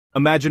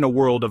Imagine a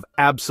world of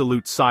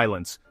absolute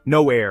silence,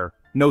 no air,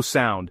 no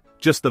sound,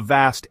 just the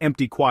vast,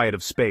 empty quiet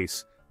of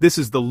space. This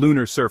is the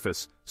lunar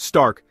surface,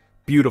 stark,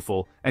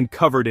 beautiful, and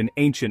covered in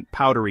ancient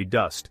powdery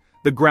dust.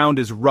 The ground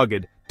is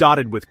rugged,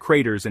 dotted with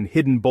craters and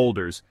hidden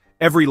boulders.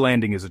 Every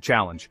landing is a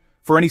challenge.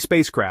 For any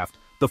spacecraft,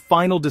 the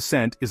final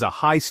descent is a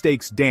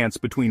high-stakes dance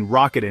between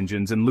rocket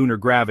engines and lunar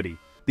gravity.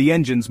 The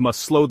engines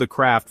must slow the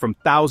craft from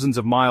thousands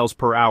of miles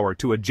per hour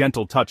to a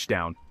gentle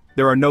touchdown.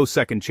 There are no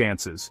second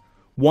chances.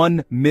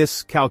 One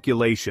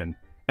miscalculation,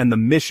 and the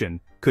mission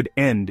could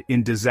end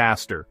in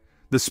disaster.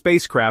 The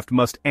spacecraft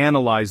must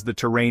analyze the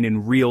terrain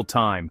in real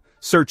time,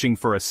 searching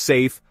for a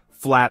safe,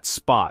 flat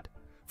spot.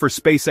 For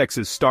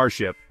SpaceX's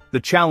Starship, the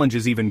challenge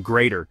is even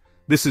greater.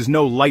 This is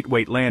no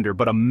lightweight lander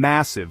but a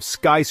massive,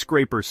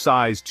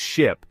 skyscraper-sized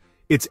ship.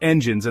 Its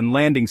engines and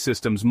landing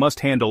systems must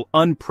handle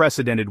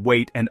unprecedented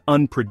weight and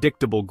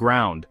unpredictable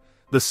ground.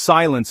 The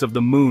silence of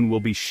the moon will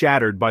be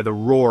shattered by the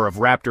roar of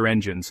Raptor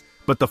engines,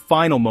 but the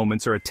final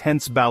moments are a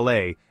tense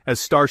ballet as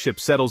Starship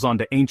settles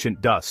onto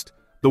ancient dust.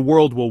 The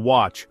world will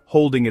watch,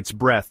 holding its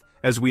breath,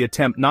 as we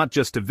attempt not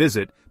just to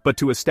visit, but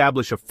to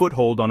establish a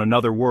foothold on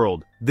another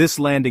world. This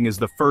landing is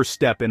the first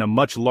step in a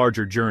much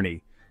larger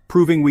journey,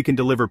 proving we can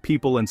deliver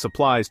people and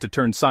supplies to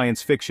turn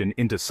science fiction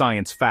into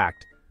science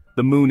fact.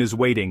 The moon is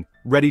waiting,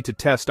 ready to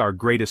test our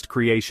greatest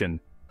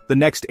creation. The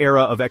next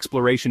era of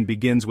exploration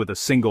begins with a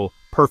single,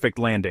 perfect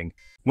landing.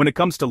 When it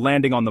comes to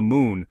landing on the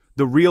moon,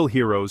 the real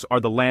heroes are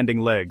the landing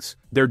legs.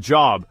 Their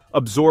job,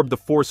 absorb the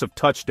force of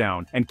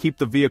touchdown and keep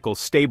the vehicle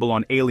stable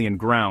on alien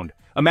ground.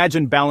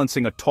 Imagine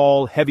balancing a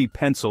tall, heavy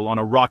pencil on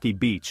a rocky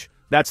beach.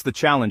 That's the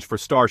challenge for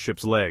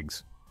Starship's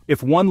legs.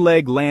 If one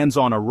leg lands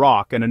on a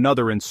rock and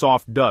another in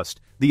soft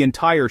dust, the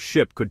entire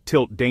ship could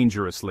tilt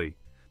dangerously.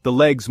 The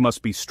legs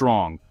must be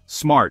strong,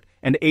 smart,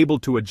 and able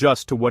to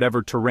adjust to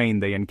whatever terrain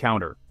they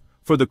encounter.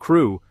 For the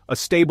crew, a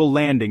stable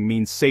landing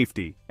means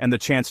safety and the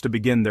chance to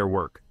begin their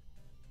work.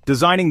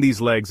 Designing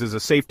these legs is a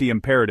safety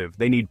imperative.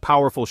 They need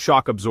powerful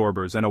shock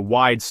absorbers and a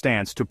wide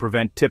stance to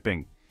prevent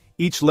tipping.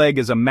 Each leg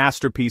is a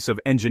masterpiece of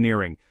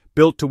engineering,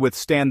 built to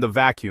withstand the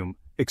vacuum,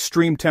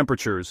 extreme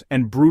temperatures,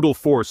 and brutal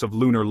force of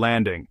lunar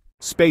landing.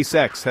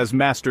 SpaceX has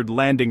mastered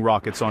landing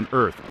rockets on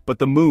Earth, but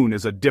the moon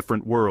is a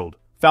different world.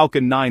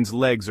 Falcon 9's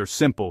legs are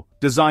simple,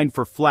 designed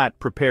for flat,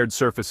 prepared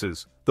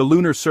surfaces. The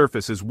lunar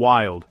surface is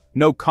wild,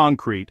 no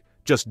concrete,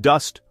 just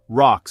dust,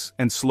 rocks,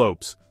 and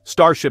slopes.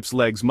 Starship's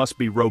legs must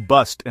be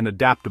robust and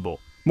adaptable,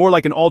 more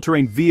like an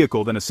all-terrain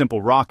vehicle than a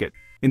simple rocket.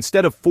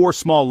 Instead of 4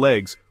 small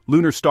legs,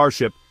 Lunar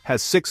Starship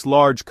has 6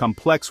 large,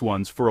 complex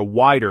ones for a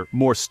wider,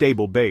 more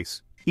stable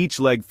base. Each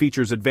leg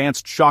features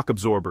advanced shock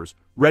absorbers,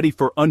 ready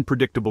for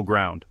unpredictable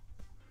ground.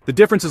 The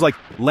difference is like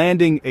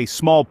landing a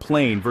small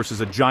plane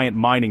versus a giant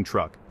mining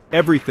truck.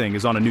 Everything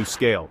is on a new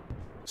scale.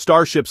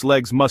 Starship's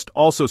legs must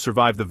also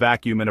survive the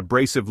vacuum and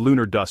abrasive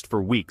lunar dust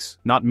for weeks,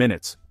 not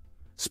minutes.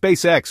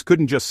 SpaceX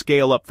couldn't just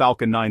scale up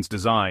Falcon 9's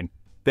design.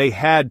 They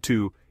had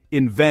to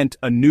invent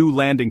a new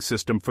landing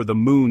system for the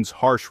moon's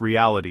harsh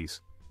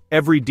realities.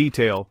 Every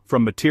detail,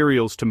 from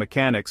materials to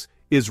mechanics,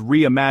 is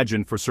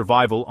reimagined for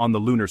survival on the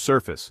lunar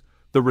surface.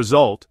 The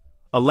result?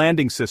 A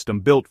landing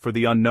system built for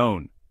the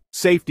unknown.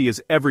 Safety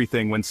is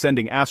everything when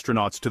sending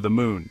astronauts to the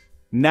moon.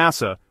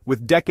 NASA,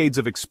 with decades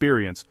of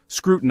experience,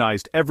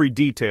 scrutinized every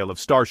detail of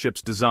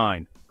Starship's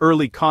design.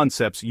 Early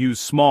concepts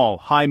used small,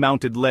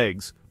 high-mounted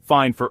legs,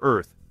 fine for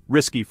Earth,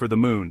 risky for the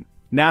moon.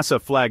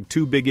 NASA flagged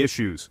 2 big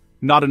issues: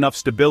 not enough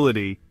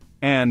stability,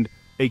 and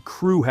a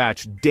crew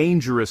hatch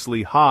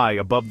dangerously high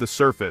above the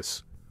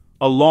surface.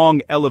 A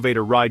long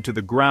elevator ride to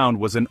the ground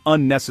was an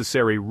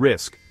unnecessary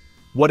risk.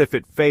 What if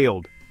it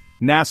failed?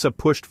 NASA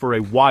pushed for a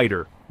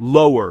wider,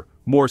 lower,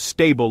 more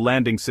stable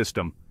landing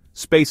system.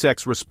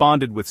 SpaceX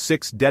responded with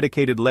 6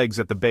 dedicated legs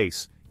at the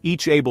base,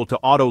 each able to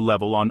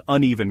auto-level on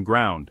uneven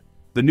ground.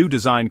 The new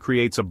design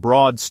creates a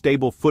broad,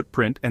 stable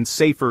footprint and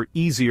safer,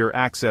 easier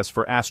access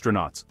for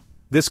astronauts.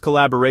 This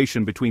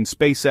collaboration between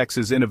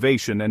SpaceX's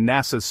innovation and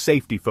NASA's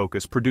safety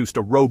focus produced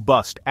a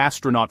robust,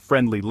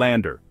 astronaut-friendly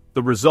lander.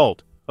 The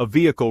result? A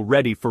vehicle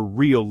ready for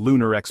real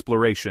lunar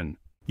exploration.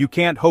 You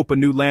can't hope a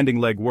new landing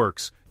leg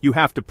works, you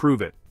have to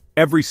prove it.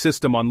 Every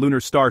system on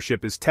Lunar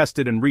Starship is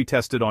tested and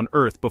retested on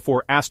Earth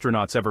before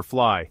astronauts ever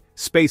fly.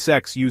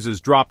 SpaceX uses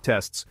drop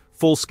tests.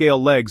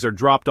 Full-scale legs are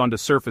dropped onto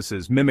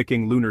surfaces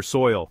mimicking lunar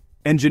soil.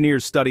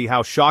 Engineers study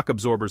how shock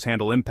absorbers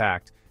handle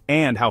impact,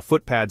 and how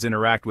footpads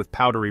interact with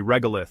powdery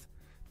regolith.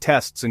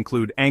 Tests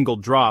include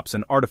angled drops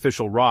and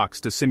artificial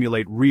rocks to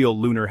simulate real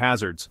lunar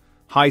hazards.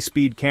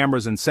 High-speed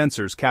cameras and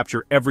sensors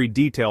capture every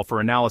detail for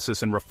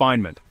analysis and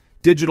refinement.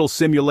 Digital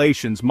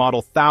simulations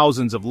model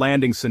thousands of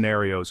landing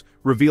scenarios,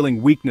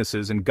 revealing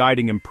weaknesses and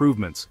guiding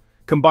improvements.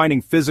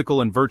 Combining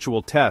physical and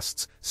virtual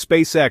tests,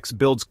 SpaceX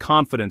builds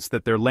confidence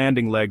that their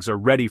landing legs are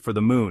ready for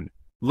the moon.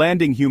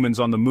 Landing humans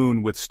on the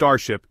moon with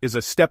Starship is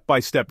a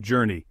step-by-step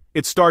journey.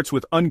 It starts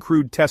with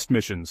uncrewed test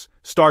missions.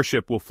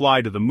 Starship will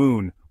fly to the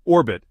moon,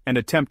 orbit, and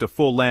attempt a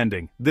full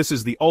landing. This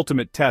is the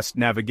ultimate test.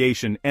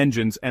 Navigation,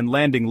 engines, and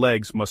landing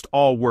legs must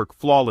all work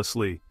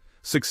flawlessly.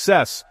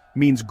 Success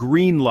means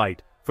green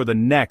light for the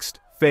next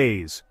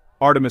phase.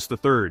 Artemis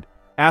III.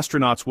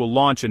 Astronauts will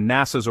launch in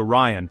NASA's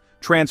Orion,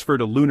 transfer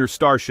to lunar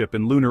Starship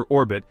in lunar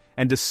orbit,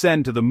 and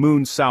descend to the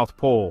moon's south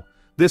pole.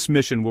 This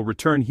mission will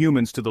return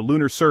humans to the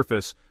lunar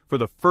surface for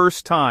the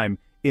first time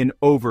in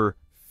over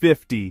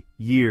 50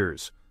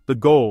 years. The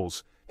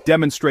goals: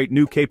 demonstrate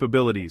new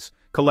capabilities,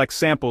 collect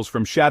samples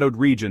from shadowed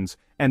regions,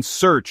 and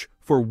search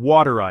for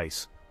water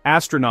ice.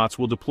 Astronauts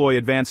will deploy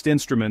advanced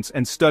instruments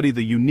and study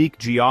the unique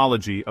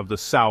geology of the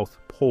South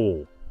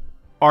Pole.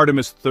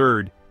 Artemis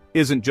III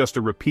isn't just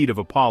a repeat of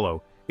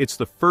Apollo, it's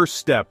the first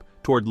step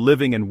toward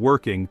living and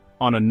working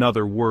on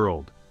another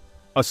world.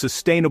 A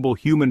sustainable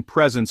human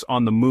presence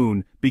on the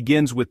moon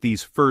begins with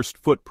these first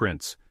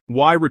footprints.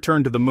 Why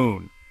return to the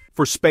moon?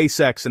 For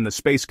SpaceX and the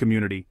space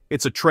community,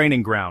 it's a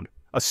training ground,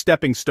 a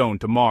stepping stone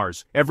to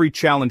Mars. Every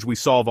challenge we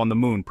solve on the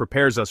moon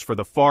prepares us for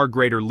the far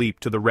greater leap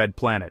to the red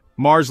planet.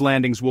 Mars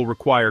landings will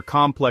require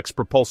complex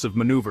propulsive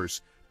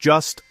maneuvers,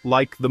 just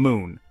like the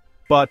moon,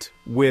 but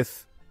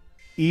with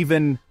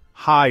even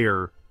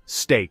higher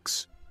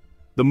stakes.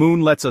 The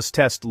moon lets us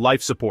test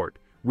life support,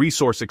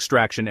 resource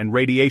extraction, and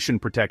radiation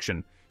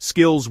protection,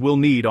 skills we'll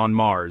need on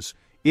Mars.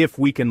 If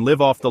we can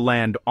live off the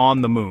land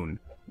on the moon,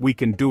 we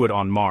can do it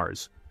on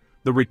Mars.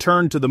 The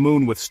return to the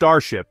moon with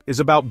Starship is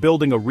about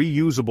building a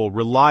reusable,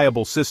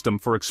 reliable system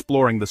for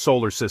exploring the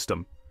solar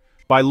system.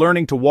 By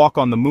learning to walk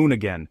on the moon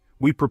again,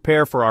 we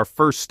prepare for our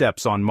first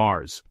steps on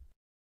Mars.